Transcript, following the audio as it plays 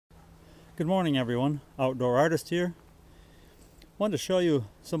Good morning, everyone. Outdoor Artist here. Wanted to show you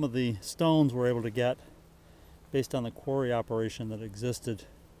some of the stones we're able to get based on the quarry operation that existed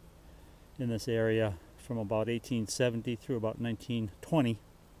in this area from about 1870 through about 1920.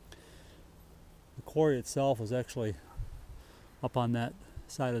 The quarry itself was actually up on that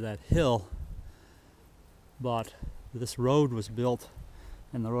side of that hill, but this road was built,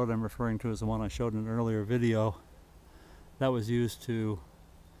 and the road I'm referring to is the one I showed in an earlier video. That was used to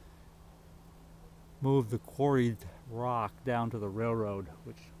move the quarried rock down to the railroad,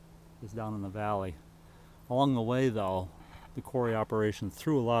 which is down in the valley. Along the way, though, the quarry operation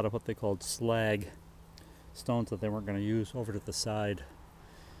threw a lot of what they called slag, stones that they weren't going to use, over to the side,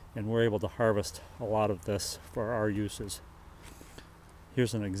 and we're able to harvest a lot of this for our uses.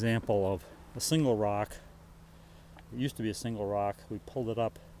 Here's an example of a single rock. It used to be a single rock. We pulled it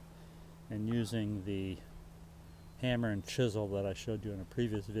up, and using the hammer and chisel that I showed you in a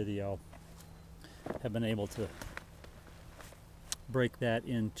previous video, have been able to break that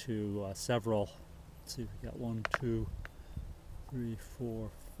into several. Let's see, we got 1, 2, 3, 4,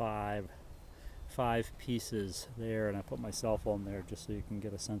 5 pieces there, and I put my cell phone there just so you can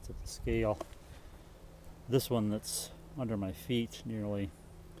get a sense of the scale. This one that's under my feet nearly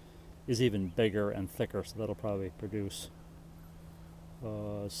is even bigger and thicker, so that'll probably produce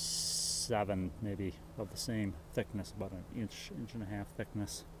 7 maybe of the same thickness, about an inch and a half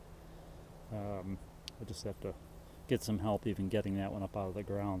thickness. I just have to get some help even getting that one up out of the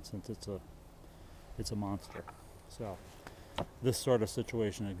ground, since it's a monster. So this sort of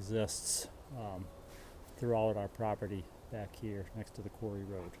situation exists throughout our property back here next to the quarry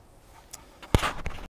road.